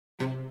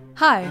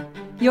Hi,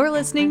 you're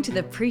listening to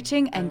the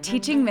preaching and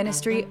teaching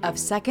ministry of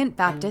Second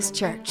Baptist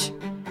Church.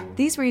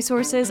 These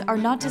resources are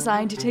not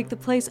designed to take the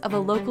place of a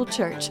local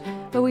church,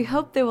 but we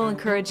hope they will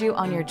encourage you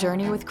on your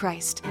journey with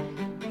Christ.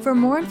 For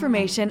more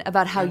information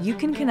about how you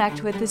can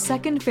connect with the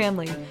Second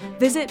family,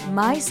 visit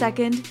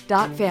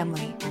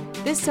mysecond.family.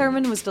 This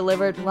sermon was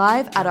delivered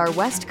live at our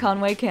West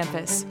Conway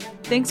campus.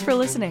 Thanks for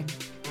listening.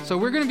 So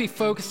we're going to be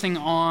focusing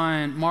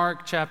on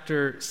Mark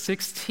chapter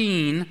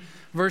 16,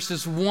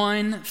 verses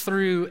 1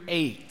 through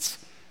 8.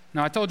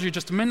 Now, I told you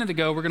just a minute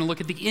ago, we're going to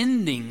look at the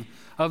ending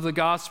of the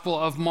Gospel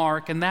of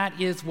Mark, and that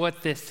is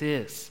what this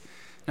is.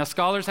 Now,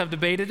 scholars have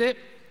debated it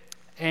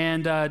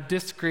and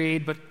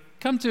disagreed, but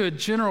come to a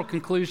general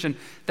conclusion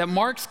that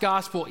Mark's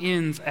Gospel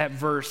ends at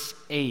verse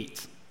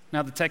 8.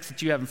 Now, the text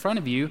that you have in front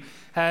of you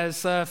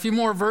has a few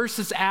more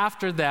verses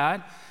after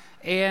that,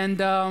 and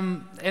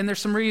there's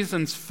some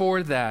reasons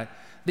for that.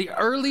 The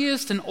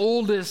earliest and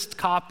oldest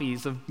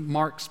copies of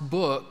Mark's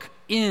book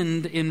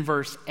end in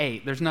verse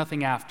 8. There's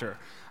nothing after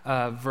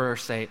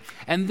verse 8.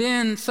 And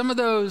then some of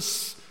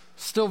those,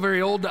 still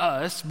very old to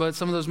us, but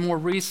some of those more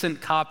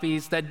recent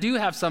copies that do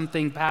have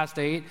something past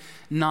 8,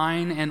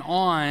 9, and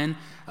on,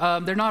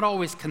 they're not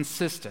always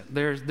consistent.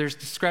 There's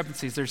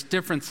discrepancies, there's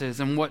differences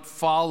in what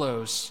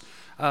follows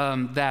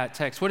that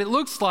text. What it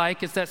looks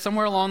like is that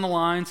somewhere along the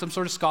line, some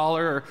sort of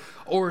scholar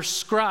or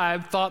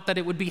scribe thought that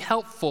it would be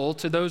helpful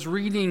to those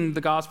reading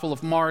the Gospel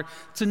of Mark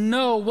to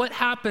know what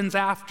happens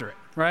after it,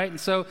 right? And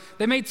so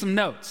they made some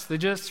notes. They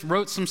just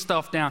wrote some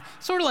stuff down.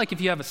 Sort of like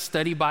if you have a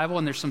study Bible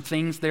and there's some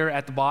things there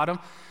at the bottom.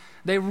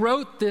 They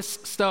wrote this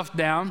stuff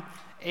down,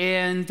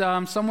 and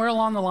somewhere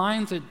along the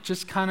lines, it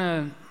just kind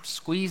of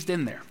squeezed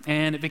in there,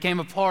 and it became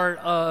a part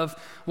of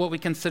what we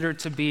consider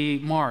to be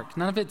Mark.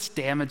 None of it's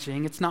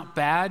damaging, it's not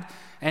bad,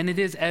 and it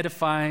is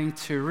edifying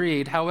to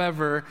read.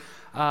 However,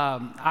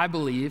 I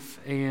believe,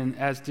 and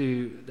as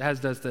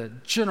does the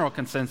general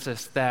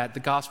consensus, that the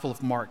Gospel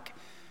of Mark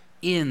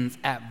ends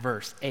at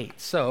verse 8.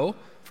 So,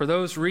 for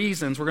those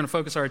reasons, we're going to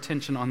focus our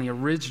attention on the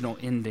original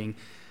ending,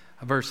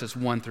 verses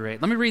 1 through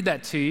 8. Let me read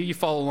that to you. You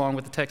follow along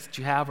with the text that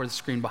you have or the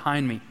screen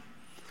behind me.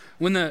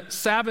 When the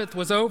Sabbath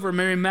was over,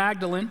 Mary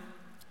Magdalene,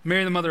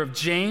 Mary the mother of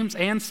James,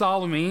 and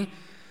Salome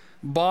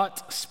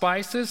bought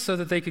spices so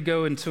that they could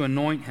go in to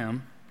anoint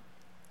him.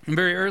 And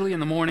very early in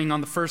the morning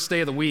on the first day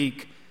of the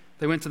week,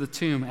 they went to the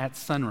tomb at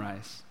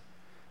sunrise.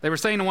 They were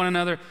saying to one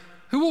another,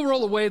 "Who will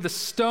roll away the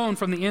stone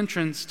from the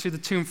entrance to the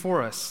tomb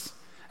for us?"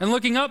 And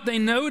looking up, they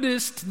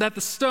noticed that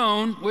the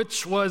stone,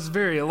 which was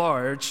very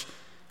large,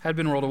 had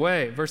been rolled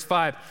away. Verse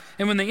 5,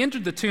 and when they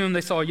entered the tomb,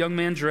 they saw a young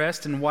man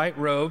dressed in white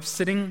robes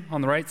sitting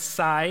on the right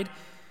side,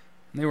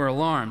 and they were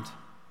alarmed.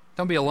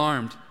 "Don't be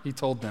alarmed," he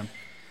told them.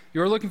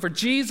 "You are looking for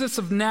Jesus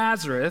of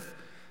Nazareth,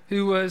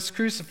 who was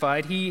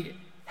crucified. He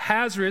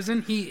has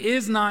risen. He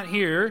is not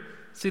here.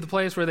 See the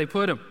place where they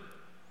put him.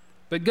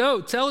 But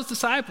go, tell his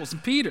disciples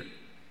and Peter,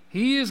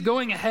 he is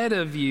going ahead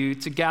of you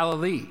to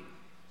Galilee.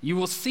 You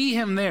will see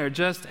him there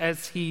just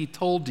as he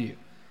told you."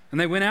 And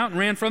they went out and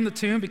ran from the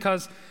tomb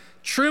because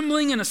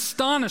trembling and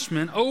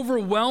astonishment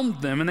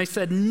overwhelmed them, and they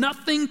said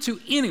nothing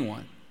to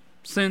anyone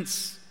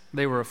since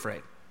they were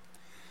afraid.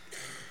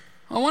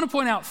 I want to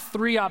point out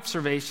three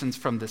observations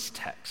from this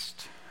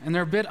text, and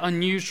they're a bit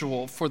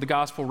unusual for the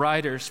gospel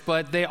writers,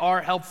 but they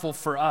are helpful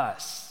for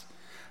us.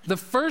 The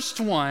first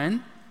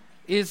one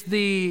is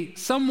the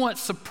somewhat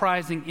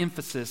surprising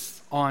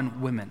emphasis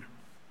on women.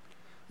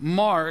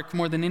 Mark,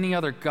 more than any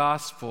other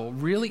gospel,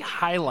 really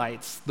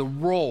highlights the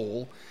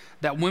role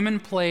that women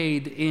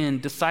played in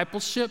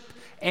discipleship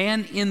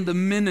and in the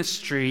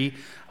ministry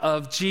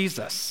of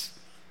Jesus.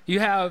 You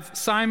have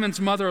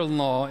Simon's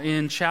mother-in-law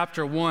in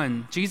chapter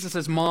 1,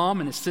 Jesus' mom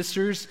and his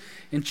sisters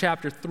in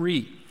chapter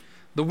 3,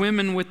 the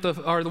woman with the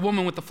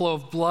flow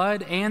of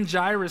blood, and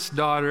Jairus'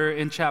 daughter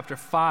in chapter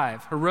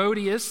 5,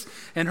 Herodias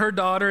and her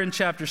daughter in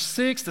chapter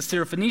 6, the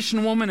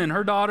Syrophoenician woman and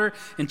her daughter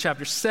in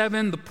chapter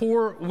 7, the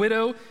poor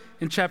widow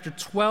in chapter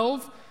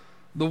 12,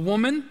 the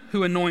woman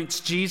who anoints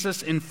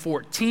Jesus in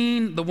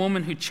 14, the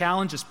woman who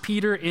challenges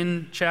Peter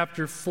in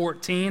chapter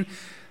 14,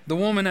 the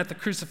woman at the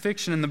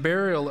crucifixion and the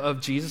burial of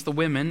Jesus, the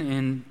women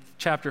in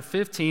chapter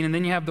 15, and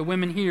then you have the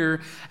women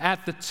here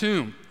at the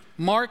tomb.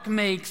 Mark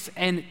makes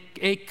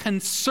a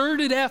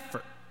concerted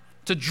effort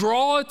to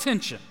draw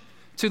attention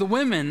to the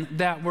women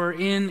that were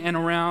in and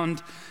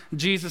around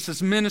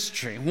Jesus'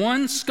 ministry.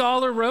 One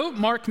scholar wrote,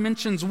 Mark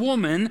mentions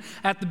woman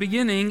at the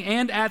beginning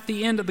and at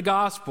the end of the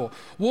gospel.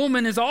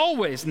 Woman is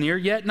always near,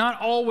 yet not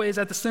always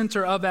at the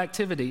center of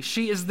activity.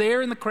 She is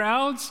there in the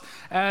crowds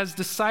as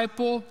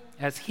disciple,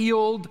 as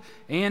healed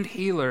and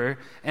healer,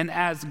 and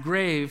as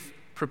grave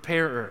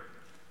preparer.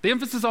 The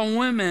emphasis on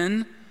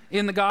women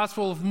in the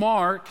Gospel of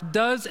Mark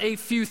does a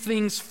few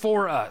things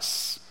for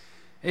us.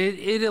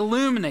 It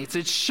illuminates,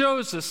 it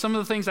shows us some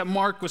of the things that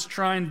Mark was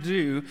trying to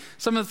do,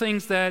 some of the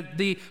things that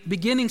the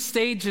beginning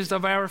stages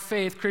of our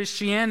faith,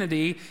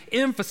 Christianity,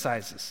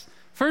 emphasizes.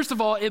 First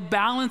of all, it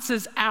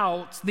balances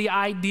out the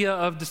idea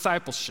of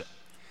discipleship.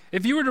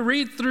 If you were to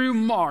read through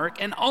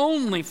Mark and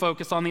only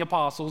focus on the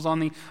apostles, on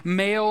the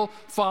male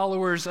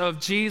followers of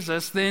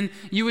Jesus, then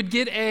you would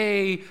get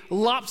a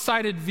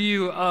lopsided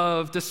view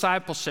of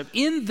discipleship.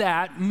 In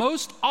that,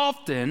 most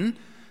often,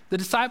 the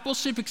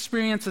discipleship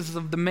experiences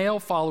of the male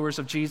followers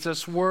of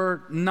Jesus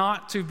were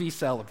not to be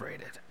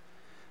celebrated.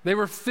 They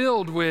were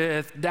filled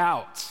with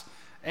doubts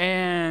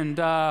and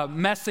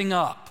messing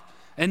up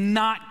and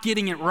not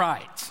getting it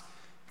right.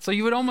 So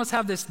you would almost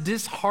have this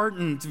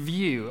disheartened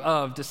view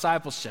of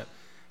discipleship.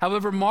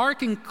 However,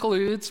 Mark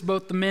includes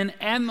both the men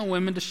and the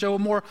women to show a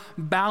more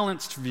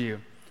balanced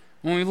view.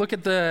 When we look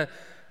at the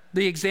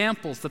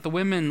examples that the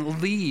women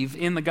leave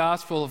in the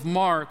Gospel of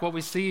Mark, what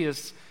we see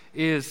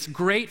is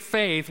great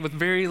faith with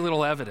very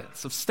little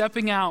evidence, of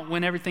stepping out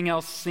when everything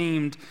else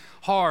seemed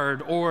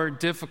hard or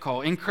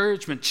difficult,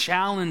 encouragement,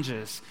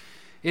 challenges.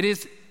 It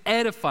is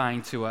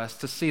edifying to us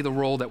to see the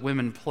role that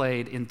women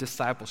played in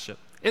discipleship.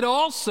 It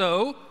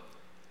also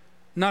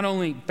not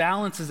only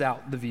balances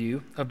out the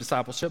view of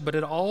discipleship, but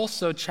it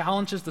also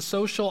challenges the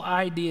social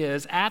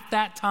ideas at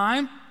that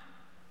time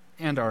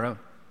and our own.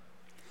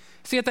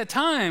 See, at that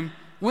time,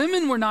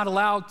 women were not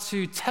allowed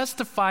to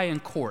testify in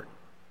court.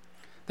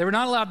 They were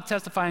not allowed to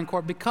testify in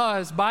court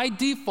because, by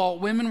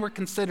default, women were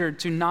considered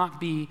to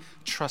not be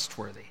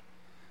trustworthy.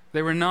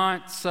 They were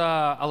not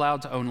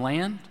allowed to own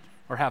land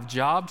or have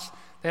jobs.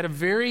 They had a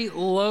very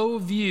low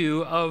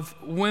view of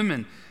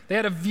women. They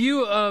had a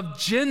view of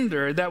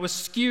gender that was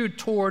skewed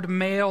toward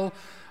male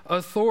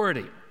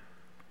authority.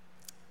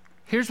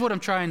 Here's what I'm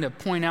trying to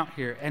point out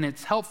here, and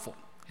it's helpful.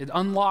 It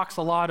unlocks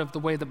a lot of the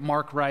way that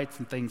Mark writes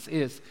and things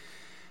is.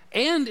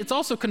 And it's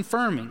also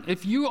confirming.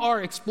 If you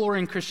are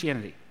exploring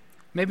Christianity,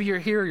 maybe you're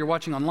here, you're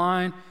watching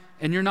online,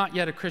 and you're not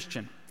yet a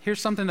Christian,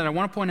 here's something that I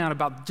want to point out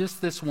about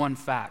just this one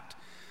fact.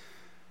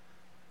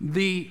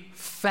 The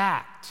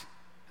fact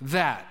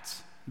that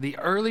the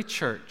early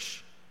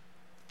church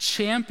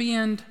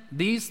championed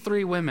these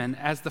three women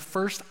as the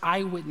first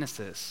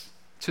eyewitnesses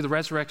to the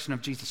resurrection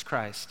of Jesus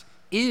Christ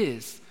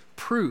is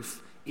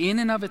proof in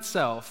and of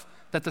itself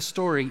that the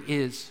story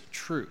is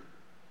true.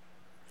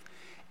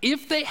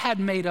 If they had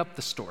made up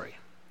the story,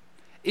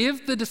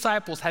 if the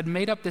disciples had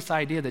made up this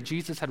idea that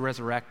Jesus had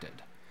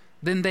resurrected,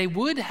 then they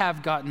would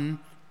have gotten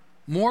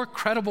more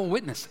credible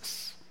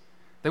witnesses.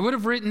 They would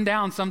have written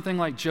down something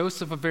like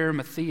Joseph of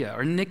Arimathea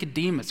or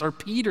Nicodemus or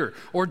Peter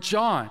or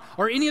John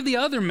or any of the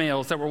other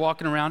males that were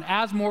walking around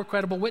as more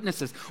credible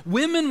witnesses.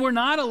 Women were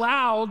not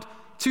allowed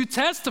to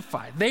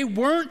testify. They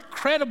weren't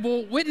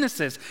credible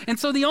witnesses. And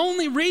so the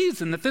only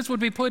reason that this would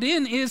be put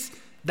in is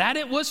that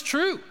it was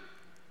true,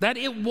 that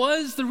it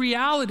was the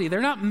reality.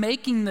 They're not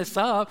making this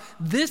up.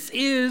 This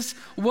is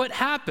what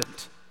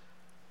happened.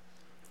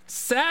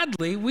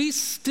 Sadly, we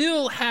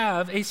still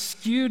have a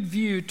skewed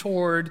view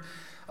toward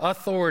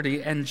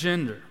authority and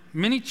gender.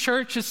 Many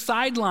churches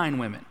sideline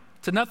women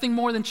to nothing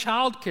more than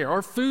childcare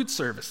or food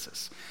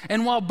services.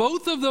 And while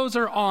both of those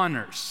are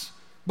honors,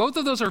 both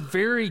of those are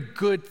very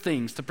good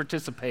things to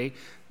participate,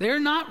 they're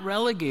not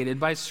relegated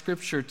by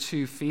Scripture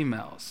to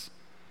females.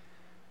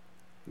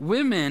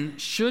 Women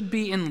should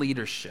be in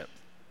leadership.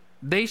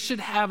 They should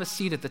have a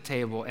seat at the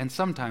table and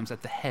sometimes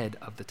at the head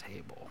of the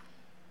table.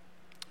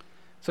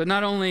 So it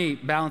not only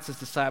balances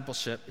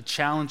discipleship, it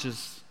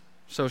challenges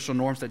social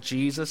norms that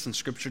Jesus and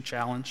Scripture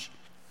challenge,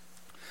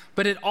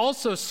 but it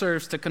also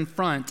serves to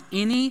confront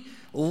any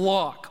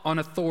lock on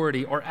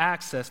authority or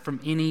access from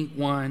any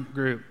one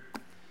group.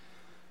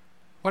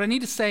 What I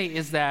need to say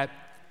is that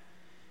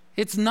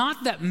it's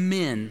not that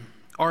men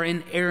are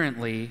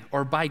inherently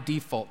or by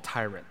default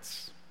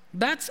tyrants.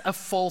 That's a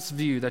false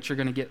view that you're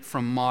going to get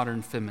from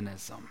modern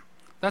feminism.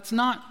 That's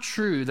not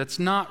true. That's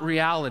not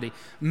reality.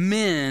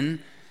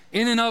 Men,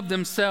 in and of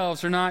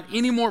themselves, are not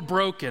any more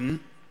broken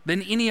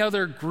than any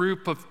other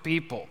group of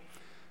people.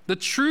 The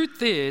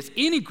truth is,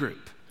 any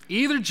group,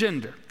 either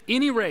gender,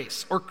 any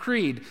race or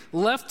creed,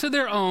 left to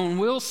their own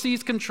will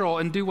seize control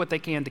and do what they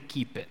can to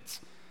keep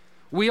it.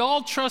 We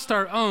all trust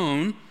our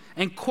own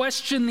and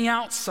question the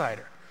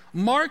outsider.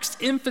 Mark's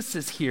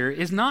emphasis here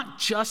is not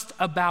just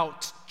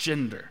about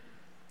gender.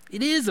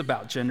 It is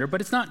about gender,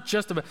 but it's not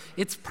just about,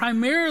 it's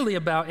primarily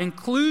about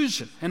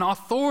inclusion and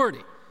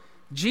authority.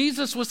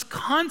 Jesus was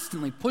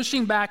constantly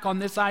pushing back on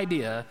this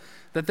idea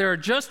that there are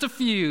just a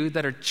few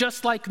that are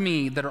just like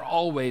me that are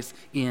always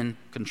in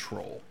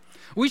control.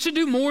 We should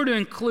do more to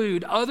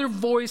include other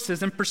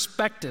voices and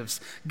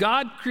perspectives.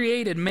 God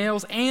created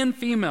males and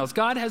females.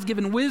 God has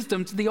given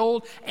wisdom to the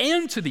old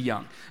and to the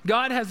young.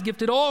 God has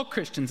gifted all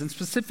Christians in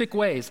specific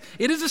ways.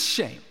 It is a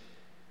shame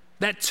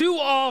that too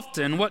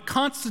often what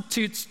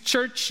constitutes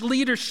church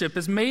leadership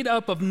is made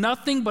up of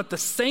nothing but the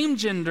same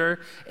gender,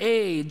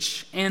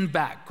 age, and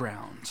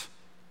background.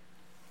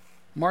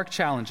 Mark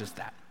challenges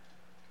that.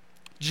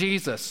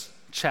 Jesus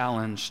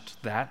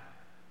challenged that.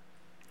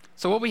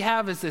 So what we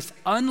have is this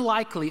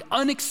unlikely,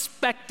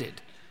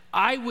 unexpected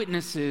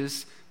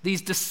eyewitnesses,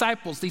 these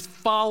disciples, these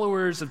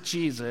followers of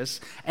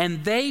Jesus,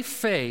 and they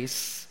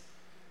face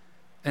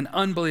an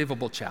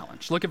unbelievable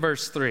challenge. Look at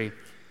verse 3.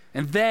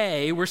 And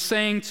they were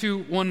saying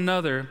to one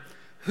another,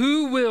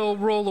 "Who will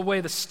roll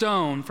away the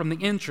stone from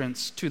the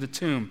entrance to the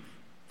tomb?"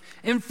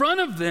 In front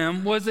of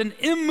them was an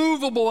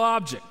immovable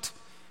object,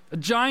 a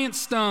giant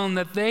stone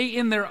that they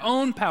in their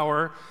own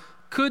power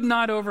could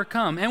not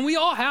overcome. And we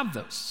all have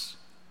those.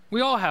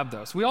 We all have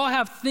those. We all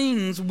have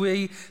things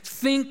we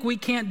think we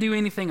can't do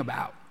anything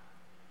about.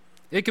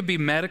 It could be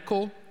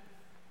medical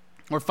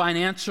or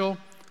financial,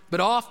 but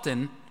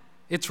often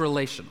it's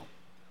relational.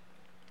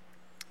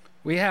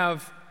 We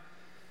have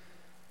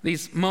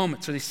these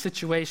moments or these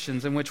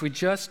situations in which we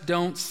just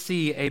don't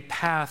see a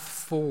path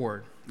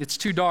forward. It's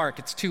too dark,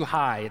 it's too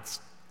high, it's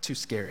too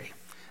scary.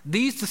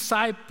 These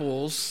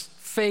disciples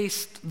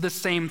faced the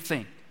same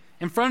thing.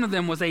 In front of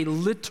them was a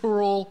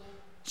literal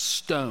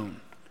stone,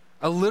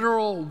 a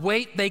literal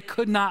weight they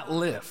could not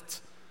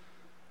lift,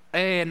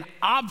 an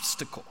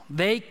obstacle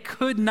they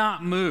could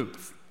not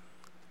move.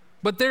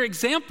 But their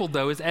example,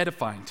 though, is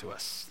edifying to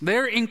us.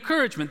 Their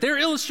encouragement, their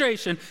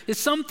illustration is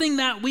something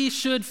that we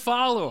should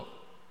follow,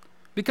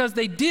 because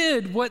they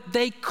did what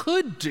they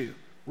could do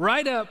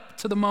right up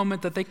to the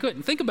moment that they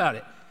couldn't. Think about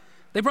it.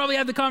 They probably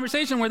had the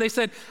conversation where they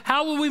said,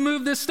 "How will we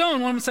move this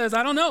stone?" One of them says,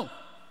 "I don't know,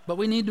 but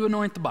we need to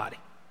anoint the body."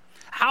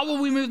 "How will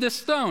we move this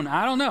stone?"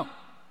 "I don't know.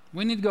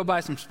 We need to go buy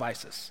some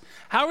spices."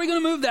 "How are we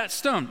going to move that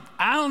stone?"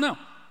 "I don't know.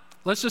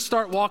 Let's just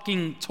start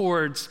walking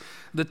towards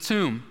the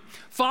tomb."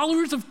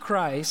 Followers of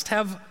Christ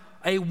have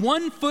a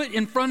one foot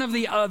in front of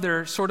the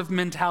other sort of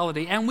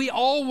mentality, and we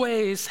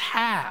always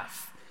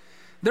have.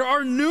 There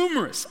are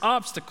numerous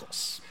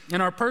obstacles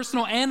in our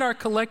personal and our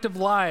collective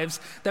lives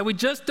that we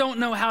just don't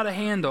know how to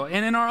handle.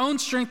 And in our own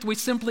strength, we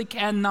simply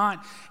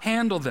cannot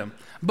handle them.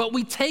 But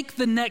we take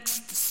the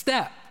next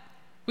step.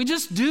 We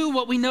just do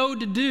what we know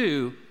to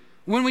do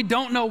when we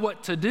don't know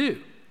what to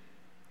do.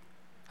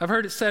 I've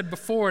heard it said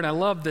before, and I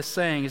love this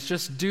saying, it's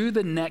just do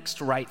the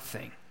next right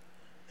thing.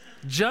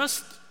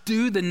 Just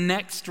do the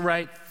next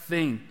right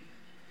thing.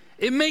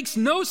 It makes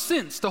no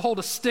sense to hold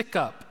a stick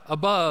up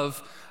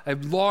above a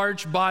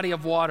large body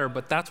of water,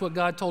 but that's what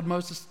God told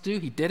Moses to do.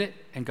 He did it,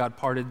 and God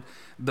parted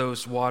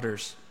those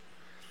waters.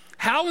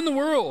 How in the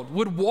world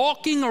would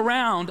walking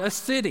around a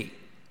city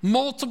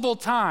multiple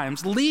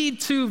times lead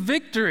to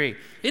victory?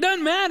 It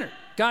doesn't matter.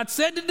 God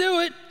said to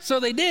do it, so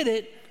they did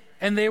it,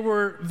 and they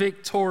were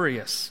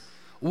victorious.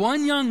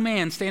 One young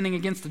man standing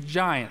against the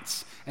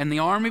giants and the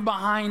army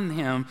behind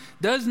him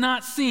does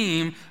not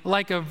seem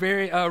like a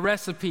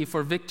recipe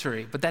for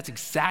victory, but that's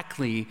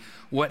exactly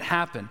what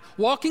happened.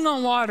 Walking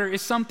on water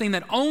is something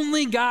that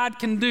only God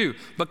can do,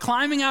 but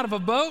climbing out of a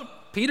boat,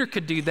 Peter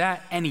could do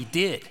that, and he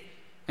did.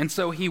 And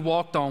so he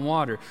walked on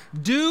water.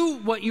 Do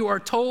what you are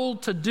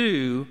told to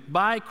do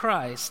by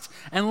Christ,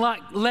 and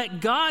let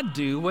God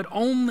do what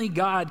only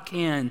God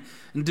can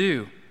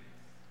do.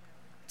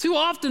 Too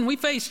often we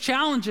face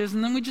challenges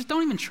and then we just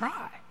don't even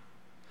try.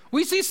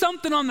 We see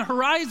something on the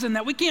horizon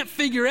that we can't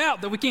figure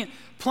out, that we can't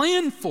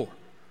plan for,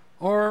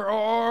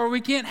 or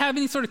we can't have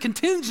any sort of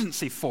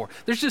contingency for.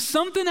 There's just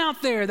something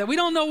out there that we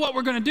don't know what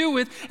we're going to do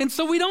with, and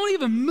so we don't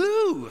even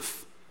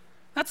move.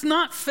 That's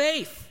not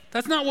faith.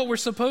 That's not what we're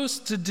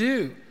supposed to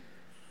do.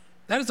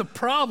 That is a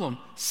problem.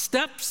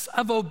 Steps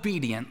of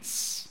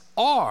obedience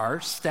are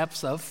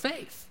steps of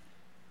faith.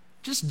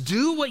 Just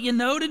do what you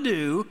know to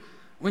do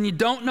when you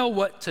don't know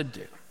what to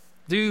do.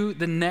 Do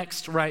the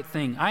next right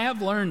thing. I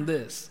have learned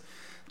this.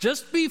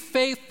 Just be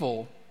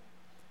faithful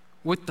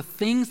with the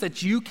things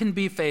that you can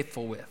be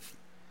faithful with,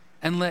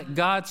 and let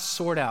God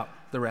sort out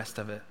the rest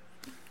of it.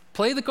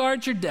 Play the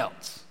cards you're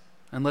dealt,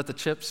 and let the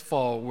chips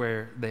fall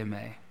where they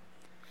may.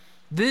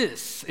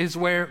 This is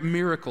where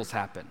miracles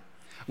happen.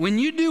 When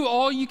you do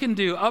all you can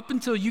do up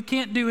until you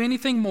can't do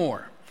anything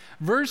more.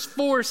 Verse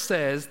 4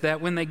 says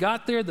that when they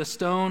got there, the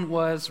stone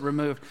was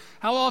removed.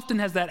 How often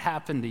has that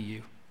happened to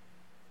you?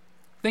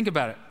 Think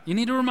about it. You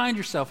need to remind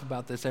yourself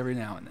about this every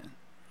now and then.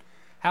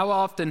 How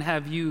often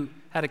have you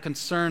had a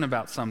concern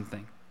about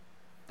something?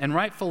 And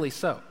rightfully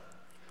so.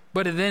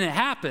 But then it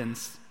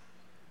happens,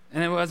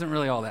 and it wasn't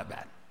really all that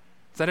bad.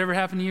 Has that ever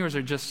happened to you, or is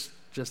it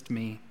just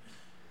me?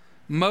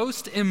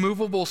 Most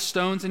immovable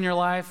stones in your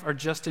life are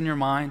just in your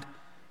mind.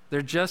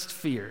 They're just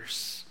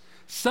fears.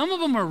 Some of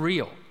them are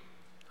real.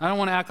 I don't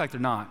want to act like they're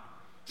not.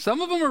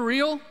 Some of them are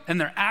real, and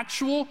they're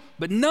actual,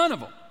 but none of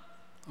them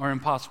are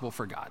impossible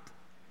for God.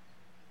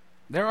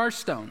 There are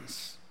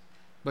stones,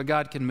 but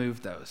God can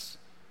move those.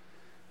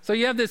 So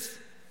you have this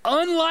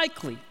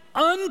unlikely,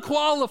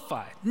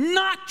 unqualified,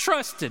 not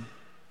trusted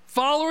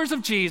followers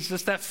of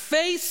Jesus that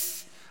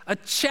face a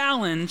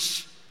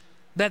challenge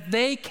that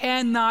they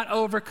cannot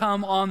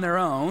overcome on their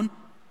own.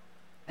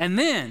 And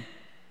then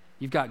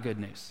you've got good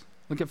news.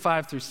 Look at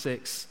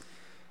 5-6.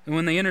 And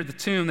when they entered the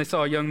tomb, they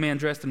saw a young man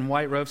dressed in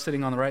white robes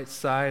sitting on the right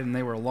side, and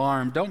they were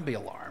alarmed. "Don't be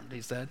alarmed,"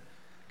 he said.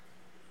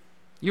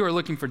 "You are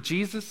looking for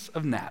Jesus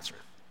of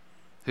Nazareth,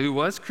 who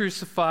was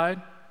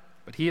crucified,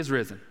 but he is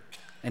risen,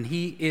 and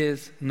he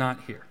is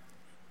not here."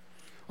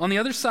 On the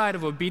other side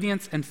of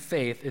obedience and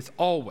faith is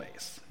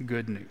always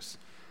good news.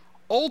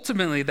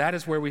 Ultimately, that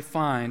is where we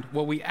find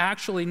what we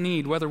actually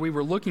need, whether we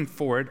were looking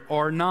for it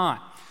or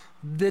not.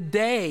 The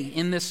day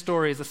in this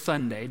story is a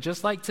Sunday,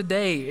 just like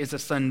today is a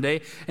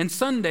Sunday, and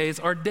Sundays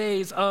are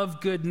days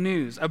of good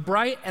news, a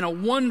bright and a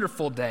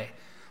wonderful day.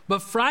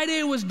 But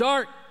Friday was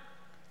dark.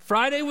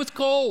 Friday was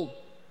cold.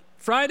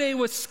 Friday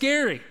was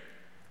scary.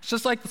 It's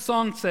just like the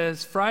song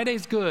says,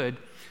 Friday's good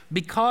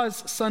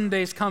because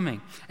Sunday's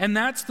coming. And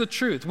that's the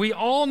truth. We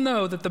all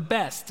know that the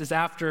best is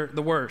after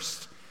the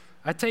worst.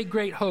 I take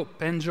great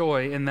hope and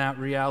joy in that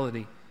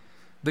reality.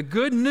 The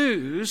good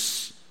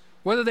news,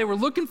 whether they were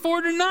looking for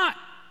it or not,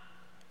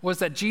 was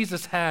that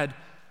Jesus had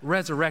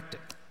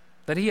resurrected,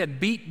 that he had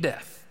beat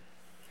death.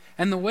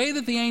 And the way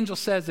that the angel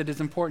says it is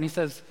important. He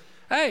says,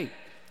 hey,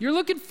 you're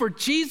looking for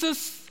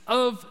Jesus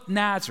of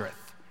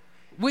Nazareth,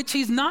 which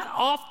he's not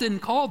often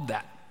called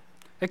that,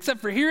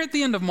 except for here at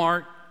the end of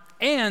Mark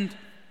and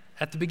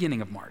at the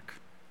beginning of Mark,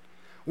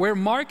 where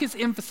Mark is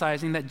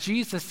emphasizing that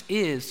Jesus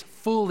is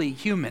fully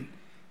human.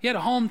 He had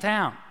a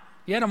hometown.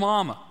 He had a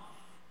mama.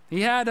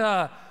 He had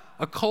a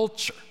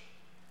culture.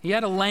 He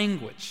had a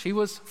language. He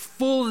was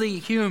fully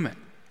human.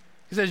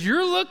 He says,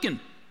 you're looking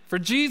for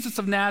Jesus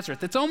of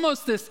Nazareth. It's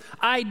almost this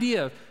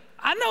idea of,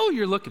 I know who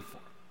you're looking for.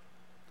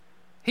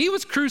 He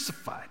was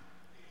crucified.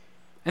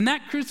 And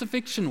that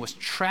crucifixion was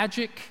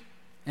tragic,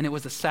 and it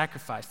was a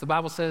sacrifice. The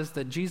Bible says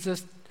that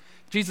Jesus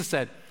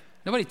said,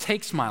 nobody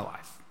takes my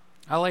life.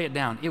 I lay it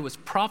down. It was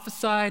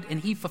prophesied, and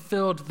he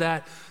fulfilled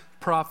that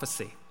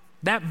prophecy.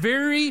 That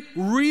very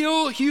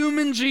real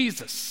human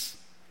Jesus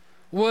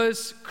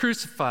was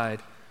crucified.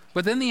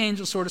 But then the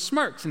angel sort of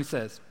smirks and he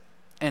says,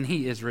 and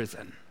he is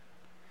risen.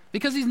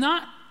 Because he's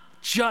not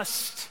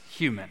just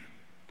human.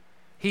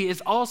 He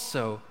is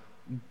also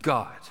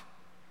God.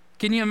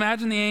 Can you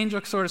imagine the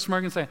angel sort of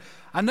smirking and saying,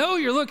 I know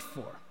what you're looking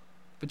for,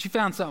 but you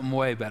found something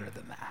way better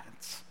than that.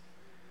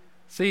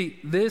 See,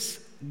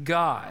 this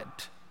God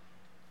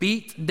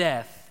beat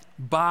death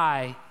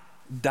by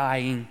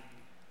dying.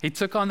 He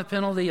took on the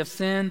penalty of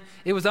sin.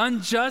 It was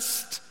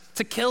unjust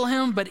to kill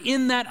him, but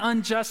in that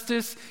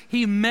injustice,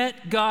 he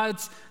met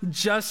God's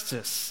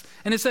justice.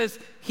 And it says,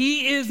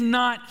 he is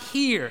not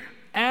here.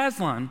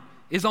 Aslan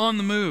is on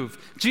the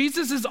move.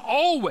 Jesus is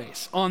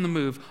always on the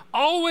move,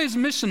 always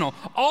missional,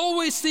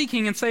 always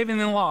seeking and saving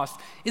the lost.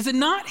 Is it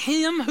not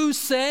him who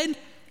said,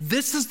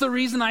 this is the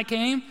reason I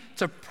came,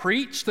 to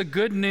preach the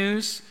good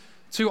news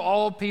to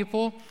all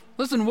people?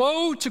 Listen,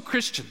 woe to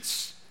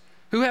Christians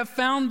who have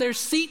found their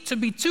seat to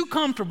be too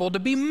comfortable to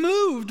be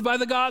moved by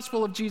the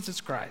gospel of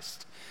Jesus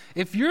Christ.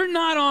 If you're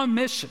not on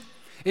mission,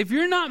 if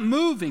you're not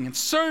moving and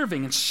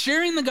serving and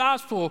sharing the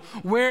gospel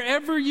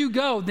wherever you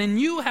go, then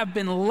you have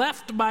been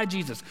left by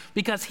Jesus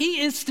because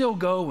he is still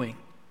going.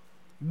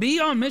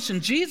 Be on mission.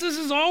 Jesus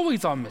is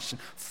always on mission.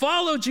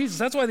 Follow Jesus.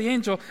 That's why the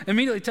angel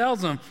immediately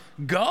tells them,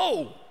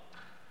 go.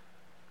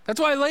 That's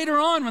why later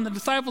on when the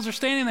disciples are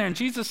standing there and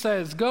Jesus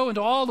says, go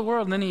into all the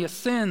world, and then he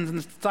ascends and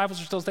the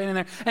disciples are still standing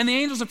there, and the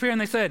angels appear and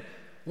they said,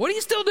 what are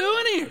you still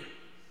doing here?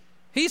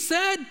 He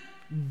said,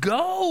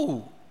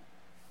 go.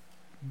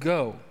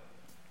 Go.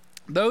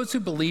 Those who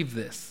believe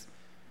this,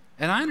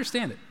 and I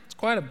understand it, it's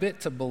quite a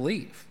bit to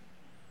believe,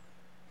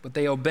 but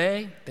they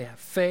obey, they have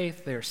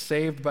faith, they are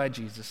saved by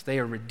Jesus, they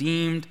are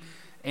redeemed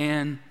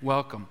and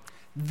welcome.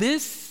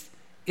 This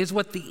is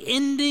what the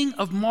ending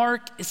of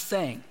Mark is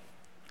saying.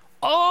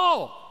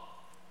 All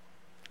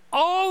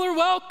are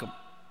welcome.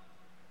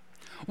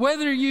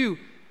 Whether you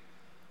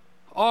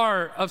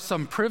are of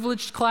some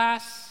privileged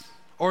class,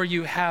 or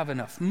you have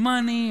enough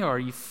money, or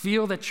you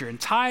feel that you're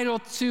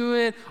entitled to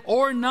it,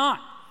 or not,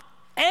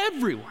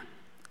 everyone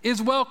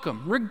is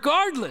welcome,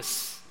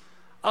 regardless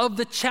of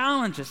the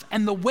challenges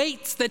and the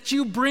weights that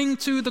you bring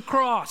to the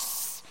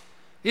cross.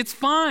 It's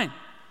fine.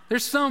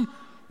 There's some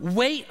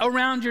weight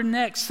around your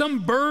neck,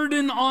 some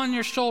burden on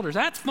your shoulders.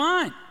 That's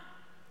fine.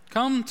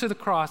 Come to the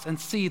cross and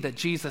see that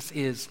Jesus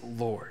is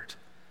Lord,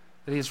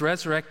 that he is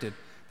resurrected,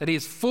 that he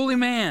is fully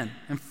man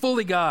and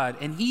fully God,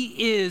 and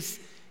he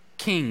is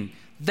King.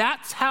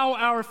 That's how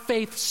our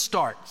faith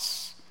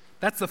starts.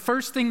 That's the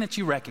first thing that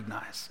you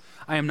recognize.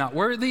 I am not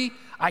worthy.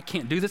 I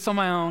can't do this on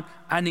my own.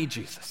 I need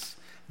Jesus.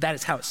 That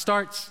is how it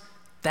starts.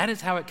 That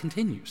is how it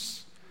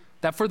continues.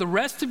 That for the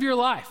rest of your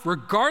life,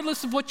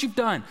 regardless of what you've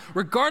done,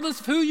 regardless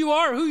of who you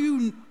are or who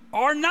you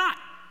are not,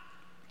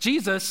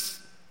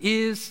 Jesus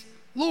is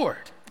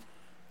Lord.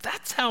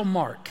 That's how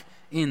Mark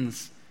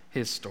ends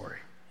his story.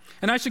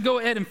 And I should go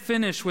ahead and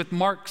finish with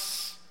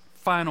Mark's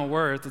final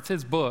words. It's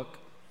his book.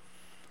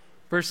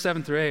 Verse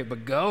 7 through 8,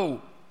 but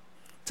go,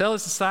 tell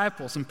his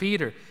disciples and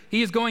Peter,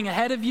 he is going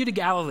ahead of you to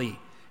Galilee.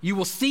 You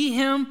will see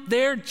him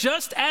there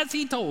just as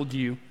he told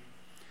you.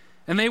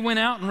 And they went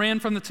out and ran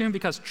from the tomb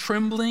because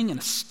trembling and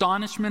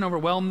astonishment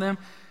overwhelmed them.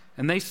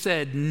 And they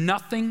said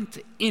nothing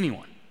to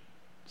anyone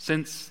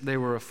since they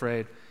were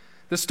afraid.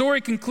 The story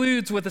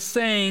concludes with a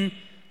saying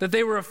that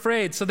they were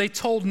afraid, so they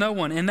told no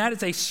one. And that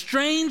is a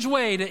strange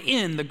way to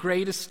end the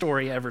greatest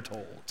story ever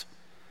told.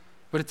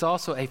 But it's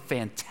also a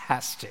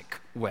fantastic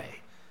way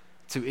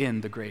to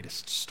end the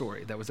greatest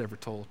story that was ever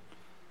told.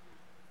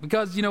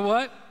 Because you know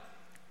what?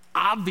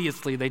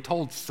 Obviously, they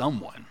told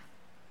someone.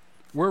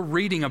 We're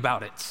reading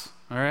about it,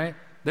 all right?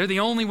 They're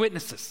the only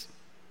witnesses.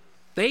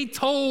 They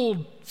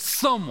told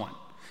someone.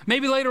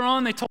 Maybe later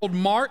on they told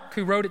Mark,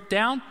 who wrote it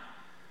down.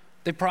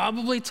 They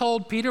probably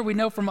told Peter. We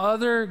know from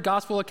other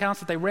gospel accounts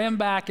that they ran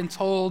back and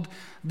told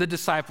the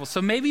disciples.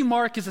 So maybe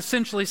Mark is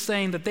essentially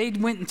saying that they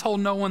went and told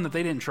no one that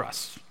they didn't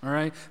trust, all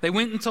right? They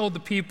went and told the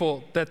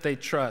people that they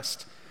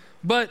trust.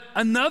 But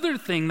another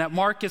thing that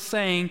Mark is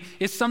saying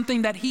is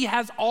something that he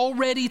has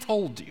already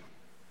told you,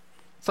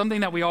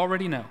 something that we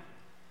already know.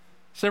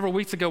 Several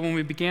weeks ago when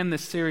we began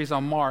this series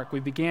on Mark, we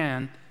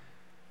began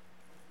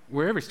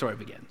where every story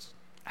begins,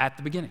 at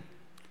the beginning.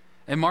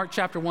 And Mark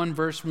chapter 1,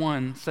 verse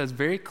 1 says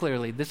very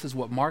clearly, this is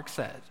what Mark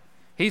said.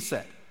 He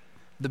said,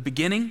 the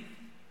beginning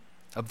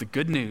of the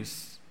good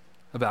news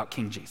about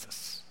King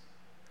Jesus.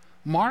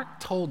 Mark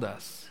told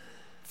us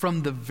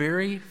from the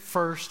very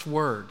first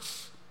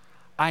words,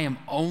 I am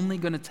only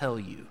going to tell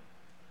you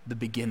the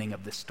beginning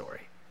of this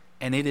story.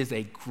 And it is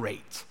a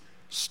great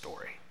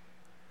story.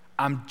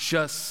 I'm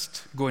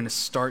just going to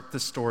start the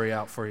story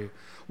out for you.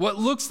 What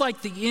looks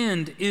like the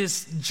end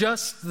is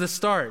just the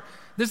start.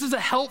 This is a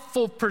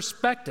helpful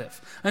perspective.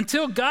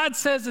 Until God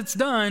says it's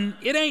done,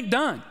 it ain't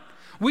done.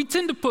 We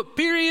tend to put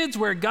periods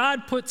where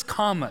God puts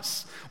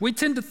commas. We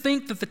tend to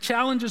think that the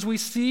challenges we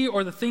see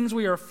or the things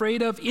we are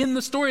afraid of in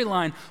the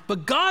storyline,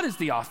 but God is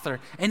the author,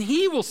 and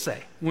He will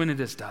say when it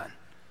is done.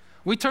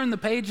 We turn the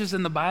pages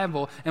in the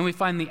Bible and we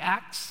find the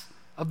acts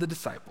of the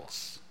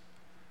disciples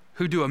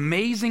who do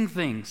amazing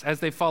things as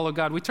they follow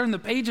God. We turn the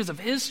pages of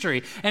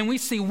history and we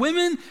see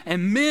women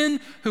and men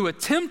who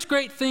attempt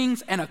great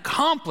things and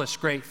accomplish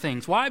great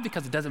things. Why?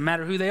 Because it doesn't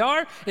matter who they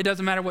are. It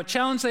doesn't matter what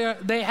challenge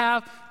they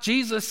have.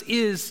 Jesus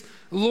is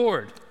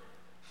Lord.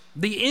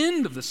 The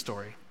end of the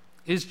story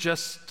is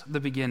just the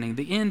beginning.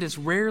 The end is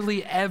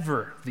rarely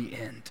ever the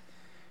end.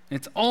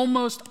 It's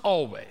almost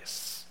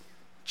always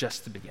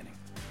just the beginning.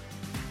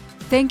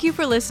 Thank you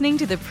for listening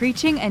to the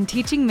preaching and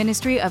teaching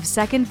ministry of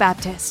Second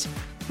Baptist.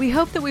 We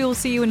hope that we will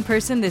see you in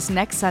person this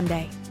next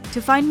Sunday.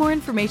 To find more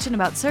information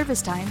about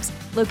service times,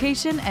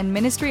 location, and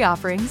ministry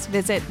offerings,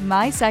 visit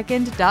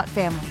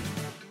mysecond.family.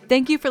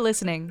 Thank you for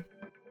listening.